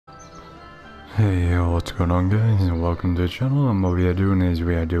Hey, what's going on guys, and welcome to the channel. And what we are doing is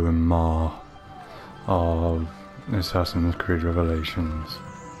we are doing more of Assassin's Creed Revelations.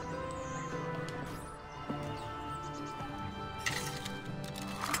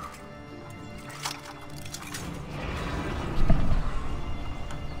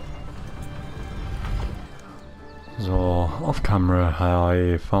 So, off camera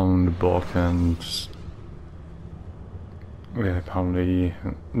I found a book and apparently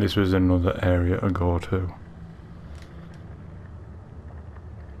this was another area to go to.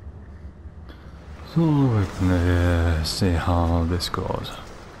 So we're gonna see how this goes.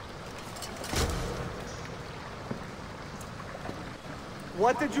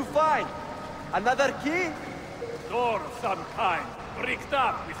 What did you find? Another key? Door of some kind, bricked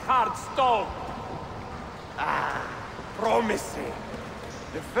up with hard stone. Ah, promising.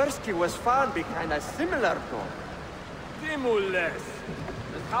 The first key was found behind a similar door. Timules.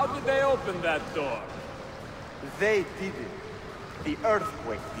 And how did they open that door? They did it. The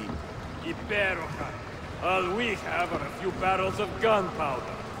earthquake did. Iberokai. All we have are a few barrels of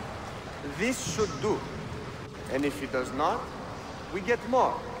gunpowder. This should do. And if it does not, we get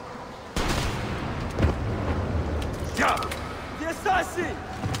more. Jump! The assassin!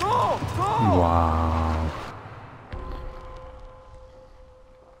 Go! Go! Wow.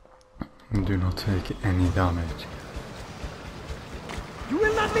 Do not take any damage. You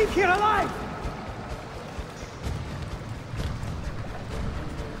will not leave here alive!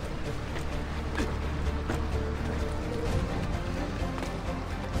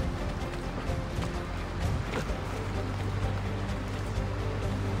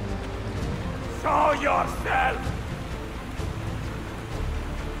 Show yourself!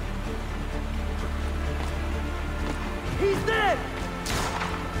 He's dead!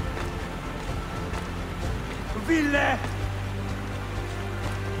 Ville!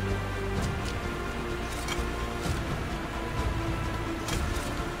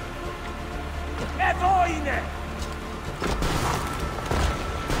 Evoine!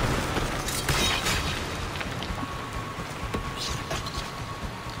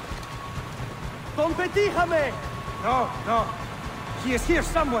 Ton petit Hamé! No, no. He is here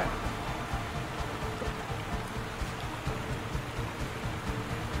somewhere.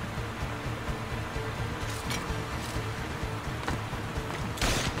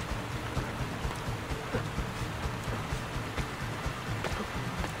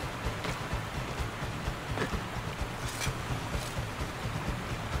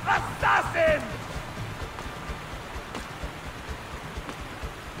 Assassin!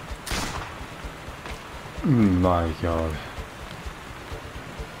 My god.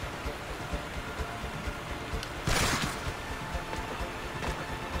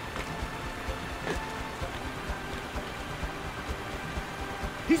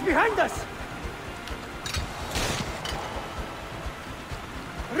 He's behind us!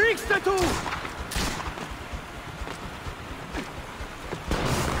 Rikstatu!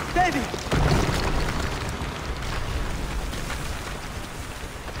 Steady!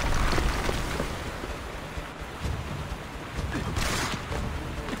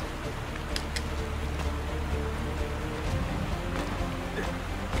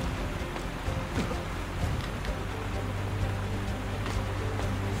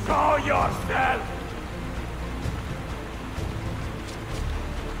 Show yourself!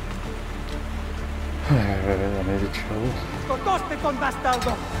 I need to chill. Scotoste con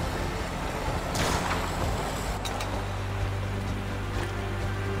bastardo!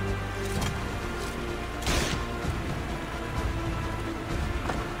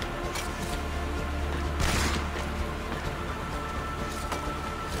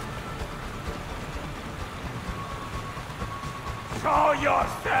 Show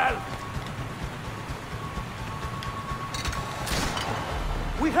yourself!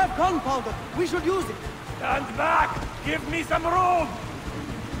 We have gunpowder! We should use it! Stand back! Give me some room!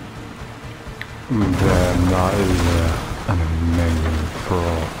 Damn, that is an amazing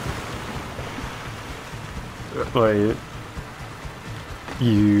throw. Like,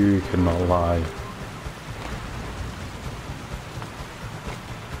 you cannot lie.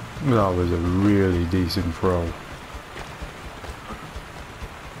 That was a really decent throw.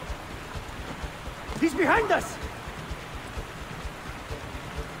 He's behind us!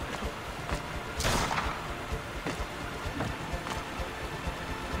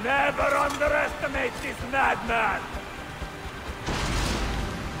 Never underestimate this madman!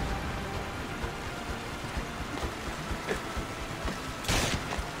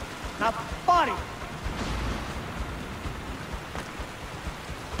 Now, body!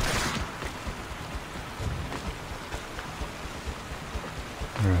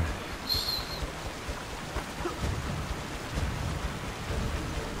 Right.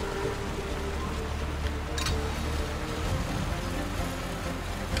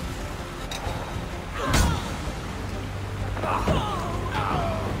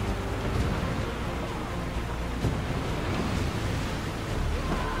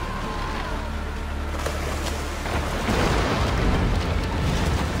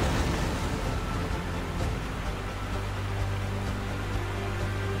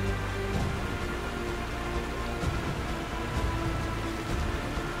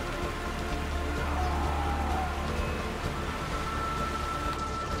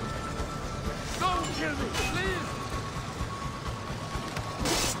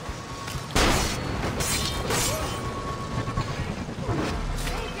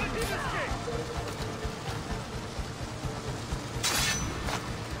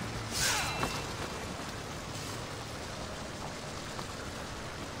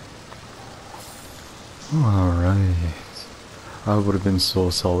 Alright. I would have been so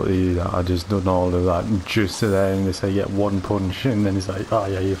salty that I just done all of that just to then they say get one punch and then it's like, oh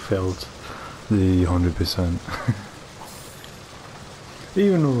yeah, you failed the 100%.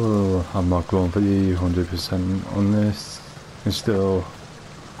 Even though I'm not going for the 100% on this, it's still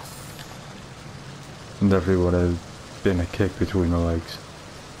definitely would have been a kick between the legs.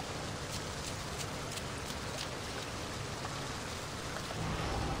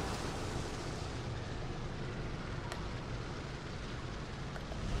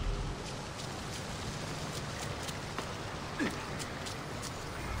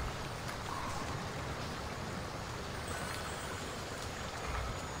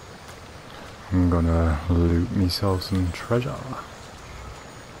 I'm gonna loot myself some treasure.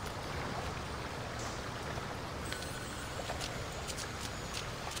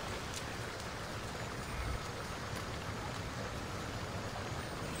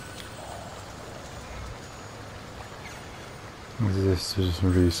 This is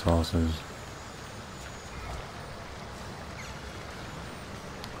resources.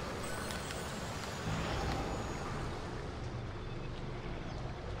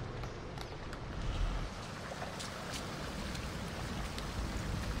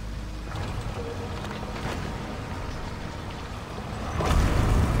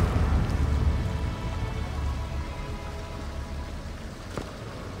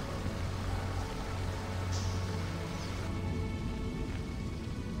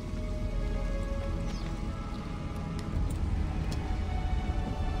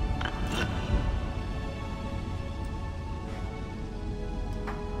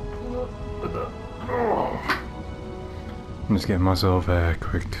 I'm just getting myself a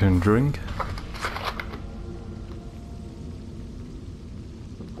quick drink.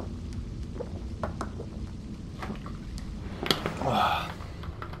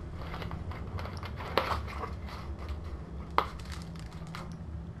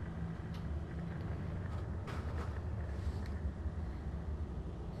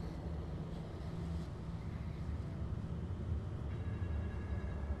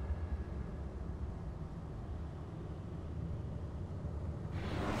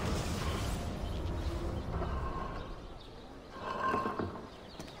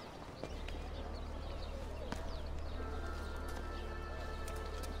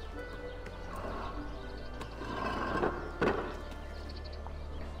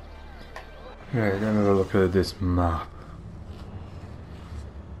 Right, let me have a look at this map.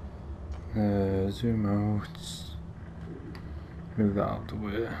 Zoom out. Move that out the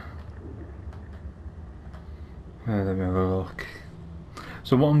way. Let me have a look.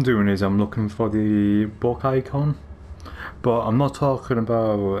 So what I'm doing is I'm looking for the book icon, but I'm not talking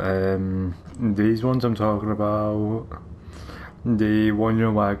about these ones. I'm talking about the one you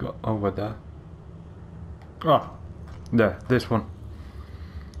know where I got over there. Ah, there, this one.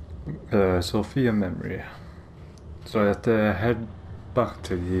 Sophia memory. So I have to head back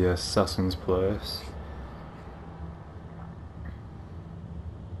to the assassin's place.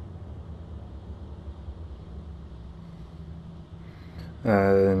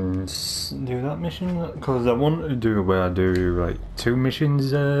 And do that mission, because I want to do where I do like 2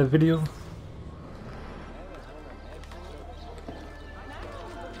 missions video.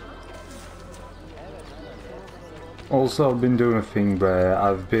 Also, I've been doing a thing where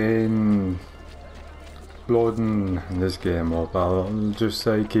I've been loading this game up. I'll just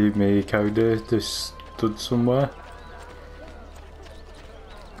say keep my character just stood somewhere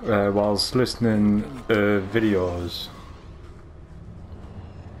whilst listening videos.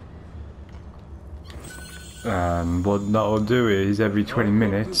 And what that'll do is every 20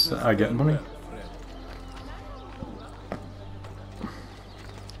 minutes I get money.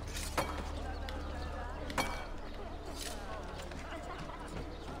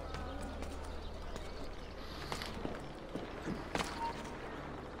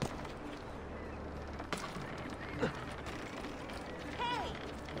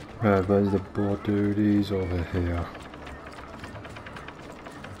 Where's the board dude? He's over here.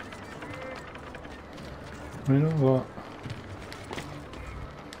 You know what?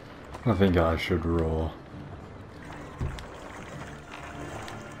 I think I should roll.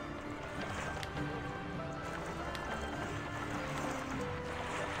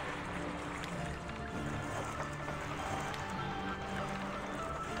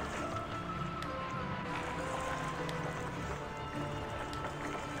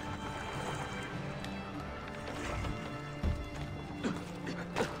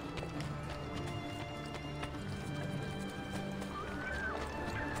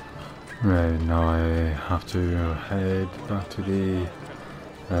 Right, now I have to head back to the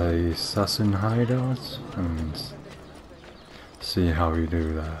assassin hideout and see how we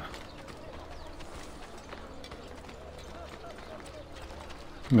do that.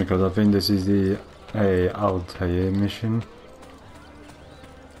 Because I think this is the Altaïr mission.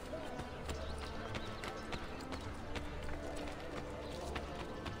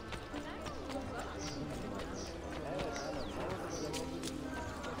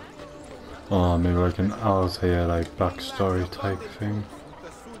 Or maybe like an Altaïr like backstory type thing.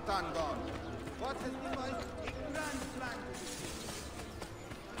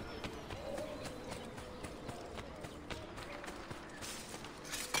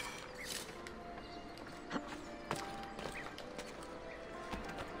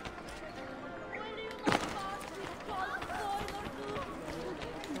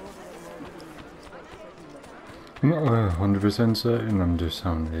 I'm not 100% certain, I'm just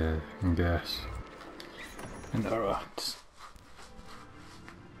having a guess. Interact.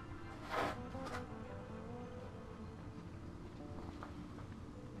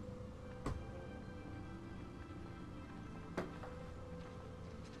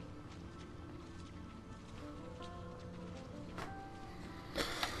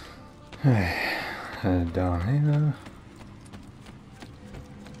 Head down here.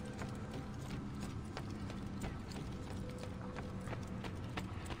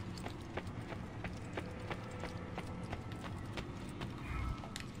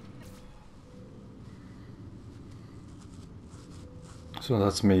 So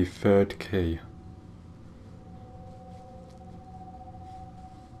that's my third key.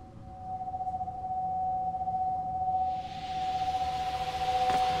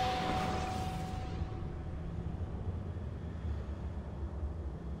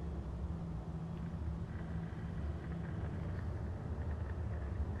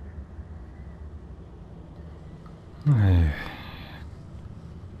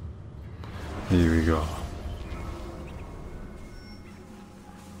 Here we go.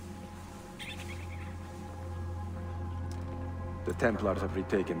 The Templars have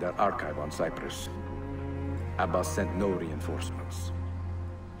retaken their archive on Cyprus. Abbas sent no reinforcements.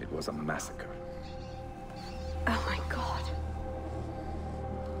 It was a massacre. Oh my god.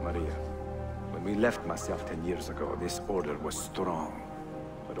 Maria, when we left Masyaf 10 years ago, this order was strong.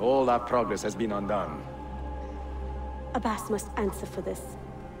 But all our progress has been undone. Abbas must answer for this.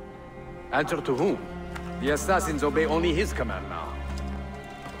 Answer to whom? The assassins obey only his command now.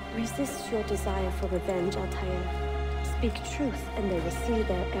 Resist your desire for revenge, Altaïr. Speak truth, and they will see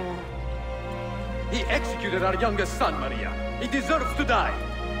their error. He executed our youngest son, Maria. He deserves to die.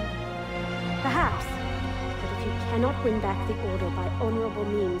 Perhaps. But if you cannot win back the Order by honorable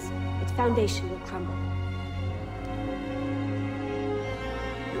means, its foundation will crumble.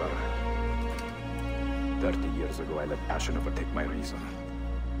 You are right. 30 years ago, I let passion overtake my reason.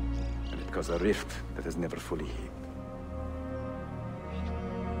 And it caused a rift that has never fully healed.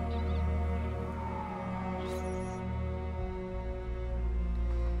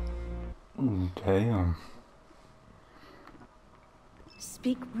 Okay,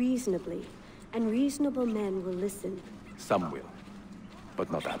 Speak reasonably, and reasonable men will listen. Some will,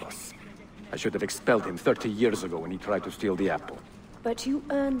 but not Abbas. I should have expelled him 30 years ago when he tried to steal the apple. But you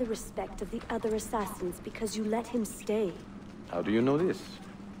earn the respect of the other assassins because you let him stay. How do you know this?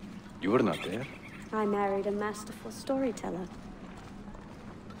 You were not there. I married a masterful storyteller.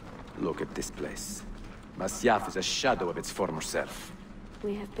 Look at this place. Masyaf is a shadow of its former self.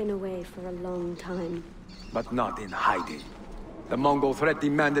 We have been away for a long time. But not in hiding. The Mongol threat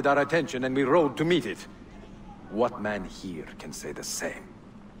demanded our attention and we rode to meet it. What man here can say the same?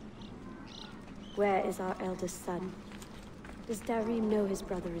 Where is our eldest son? Does Darim know his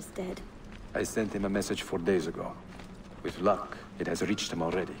brother is dead? I sent him a message 4 days ago. With luck, it has reached him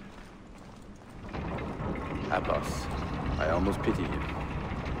already. Abbas, I almost pity him.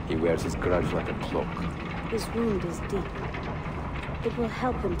 He wears his grudge like a cloak. His wound is deep. It will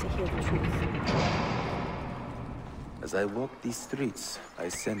help him to hear the truth. As I walk these streets, I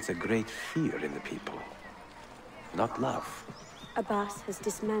sense a great fear in the people. Not love. Abbas has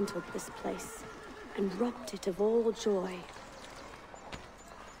dismantled this place and robbed it of all joy.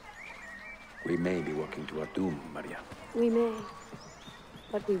 We may be walking to our doom, Maria. We may,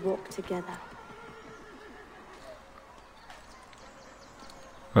 but we walk together.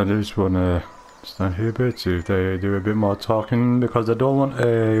 I just want to stand here a bit, see if they do a bit more talking, because I don't want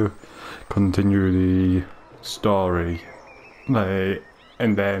to continue the story, like,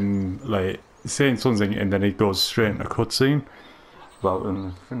 and then, like, saying something and then it goes straight into a cutscene, without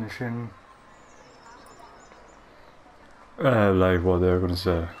them finishing, like, what they're going to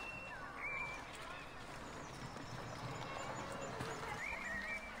say.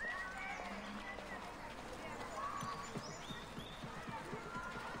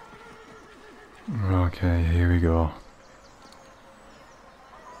 Okay, here we go.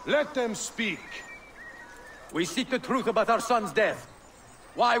 Let them speak. We seek the truth about our son's death.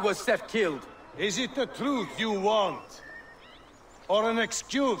 Why was Seth killed? Is it the truth you want? Or an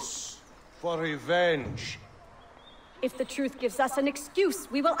excuse for revenge? If the truth gives us an excuse,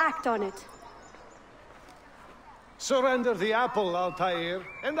 we will act on it. Surrender the apple, Altaïr,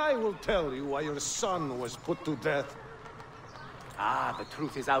 and I will tell you why your son was put to death. Ah, the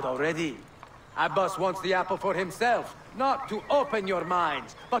truth is out already. Abbas wants the apple for himself, not to open your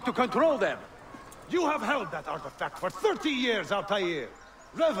minds, but to control them. You have held that artifact for 30 years, Altaïr,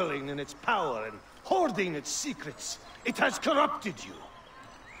 reveling in its power and hoarding its secrets. It has corrupted you.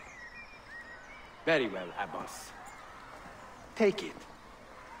 Very well, Abbas. Take it.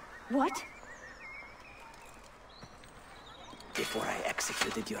 What? Before I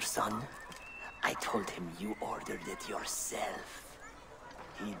executed your son, I told him you ordered it yourself.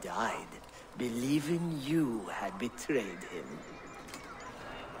 He died, believing you had betrayed him.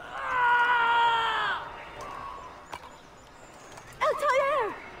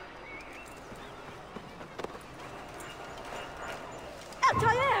 Altaïr!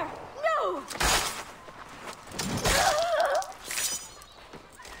 Altaïr! No!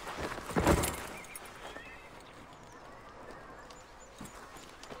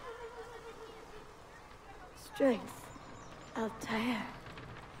 Strength. Altaïr.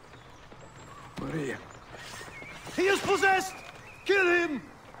 Maria. He is possessed! Kill him!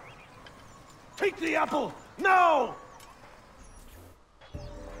 Take the apple, now!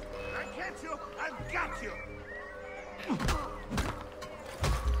 I get you! I've got you!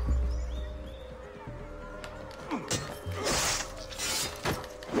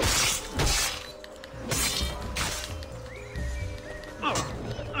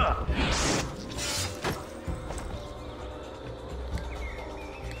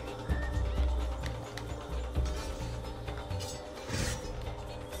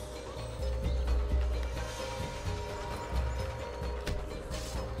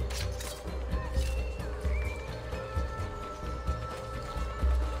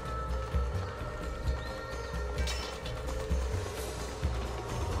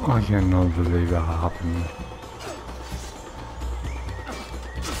 I cannot believe that happened.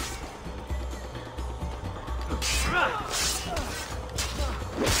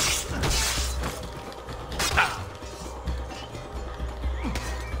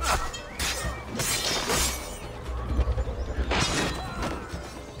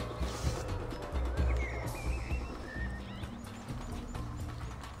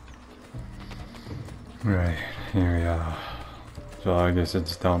 Right, here we are. So I guess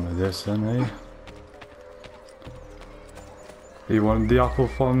it's down to this then, eh? He wanted the apple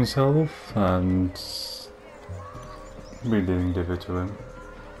for himself, and we didn't give it to him.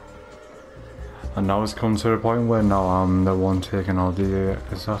 And now it's come to the point where now I'm the one taking all the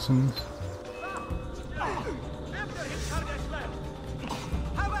assassins.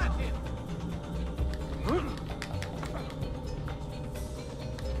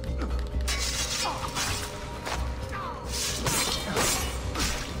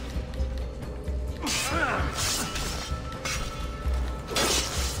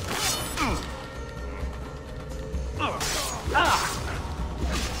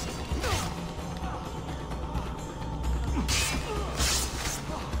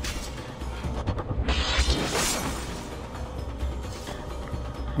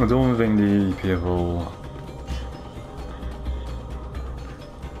 I don't think the people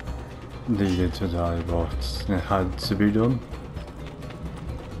needed to die, but it had to be done.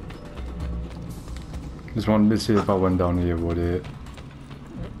 Just wanted to see if I went down here, would it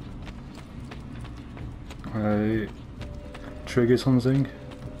trigger something?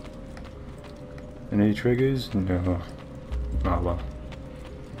 Any triggers? No. Ah well.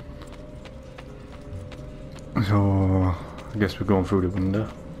 So I guess we're going through the window.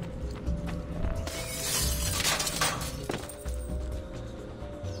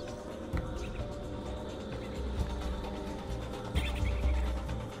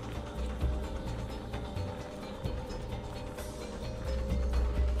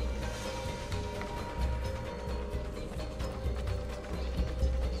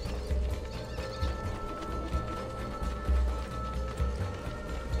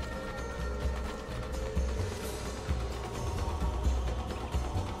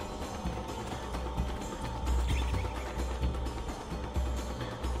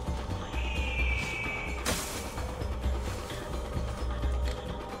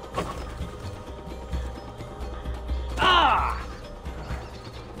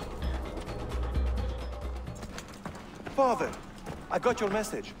 Father, I got your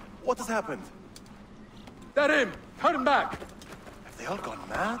message. What has happened? Darim, turn back! Have they all gone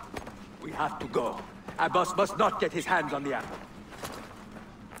mad? We have to go. Abbas must not get his hands on the apple.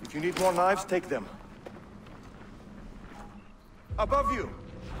 If you need more knives, take them. Above you!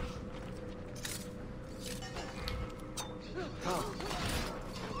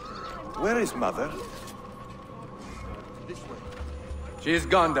 Where is Mother? This way. She is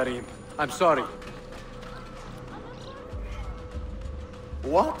gone, Darim. I'm sorry.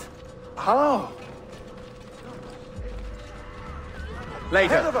 What? How?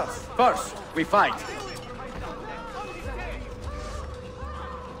 Later. Ahead of us. First, we fight.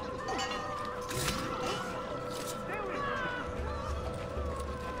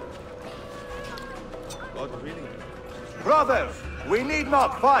 Brothers, we need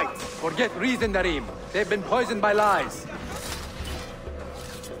not fight. Forget reason, Darim. They've been poisoned by lies.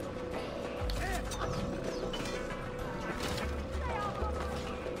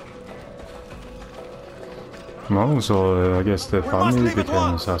 Well, so I guess the must family leave at became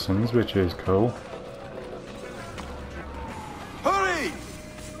once. assassins, which is cool. Hurry!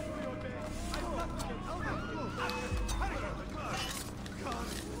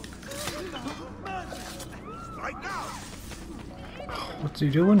 What's he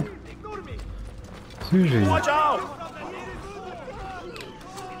doing? Seriously? Watch out!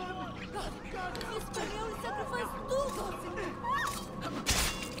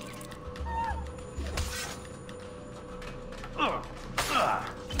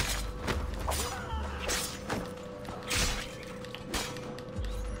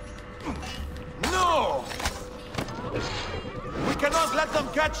 No! We cannot let them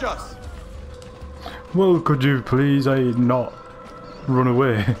catch us! Well, could you please not run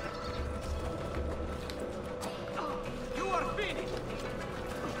away? You are finished!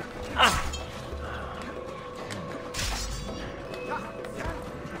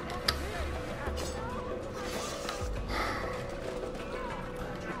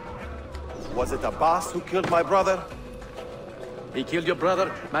 Was it Abbas who killed my brother? He killed your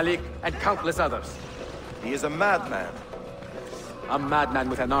brother, Malik, and countless others. He is a madman. A madman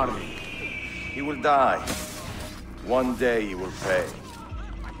with an army. He will die. One day he will pay.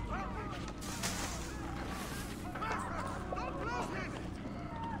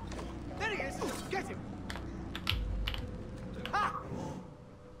 There he is! Get him! Oh.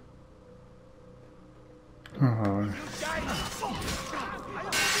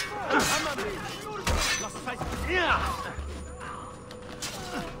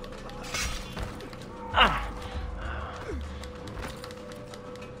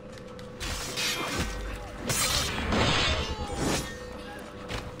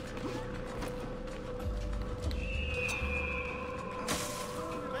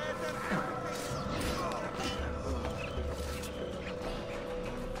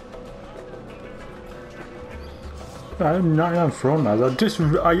 I'm not on front knives.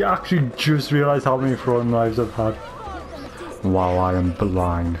 I actually just realised how many front knives I've had. Wow, I am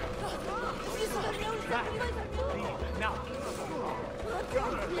blind.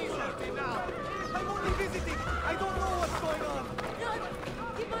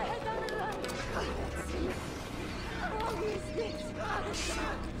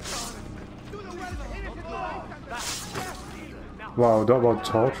 Wow, that about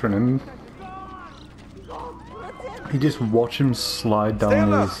torturing him. You just watch him slide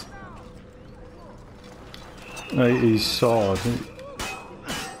down his sword.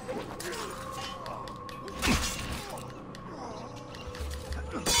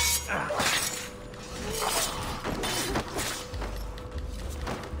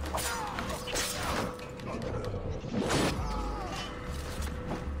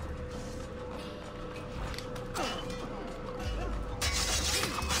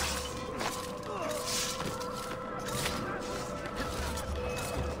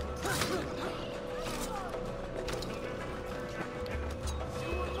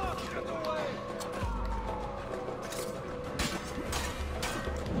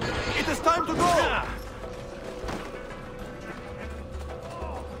 It is time to go!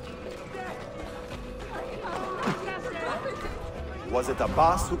 Was it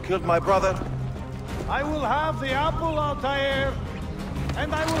Abbas who killed my brother? I will have the apple, Altaïr,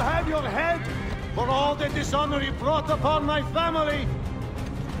 and I will have your head for all the dishonor you brought upon my family.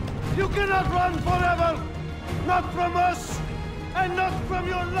 You cannot run forever, not from us, and not from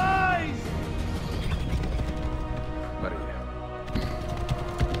your lies! Maria.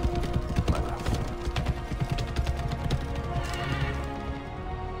 My love.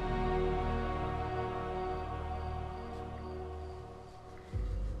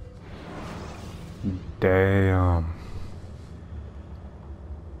 Damn.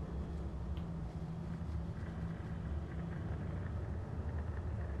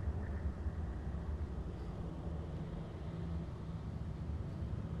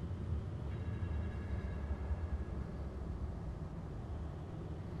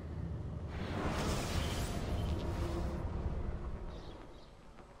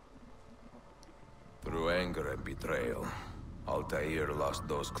 and betrayal. Altaïr lost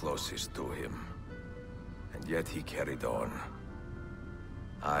those closest to him. And yet he carried on.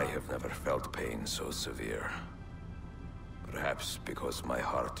 I have never felt pain so severe. Perhaps because my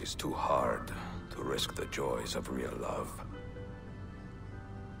heart is too hard to risk the joys of real love.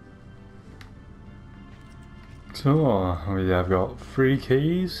 So, we have got 3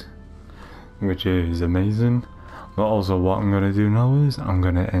 keys, which is amazing. But also what I'm going to do now is, I'm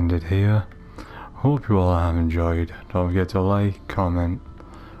going to end it here. Hope you all have enjoyed. Don't forget to like, comment,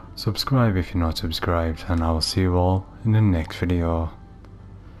 subscribe if you're not subscribed, and I will see you all in the next video.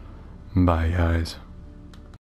 Bye guys.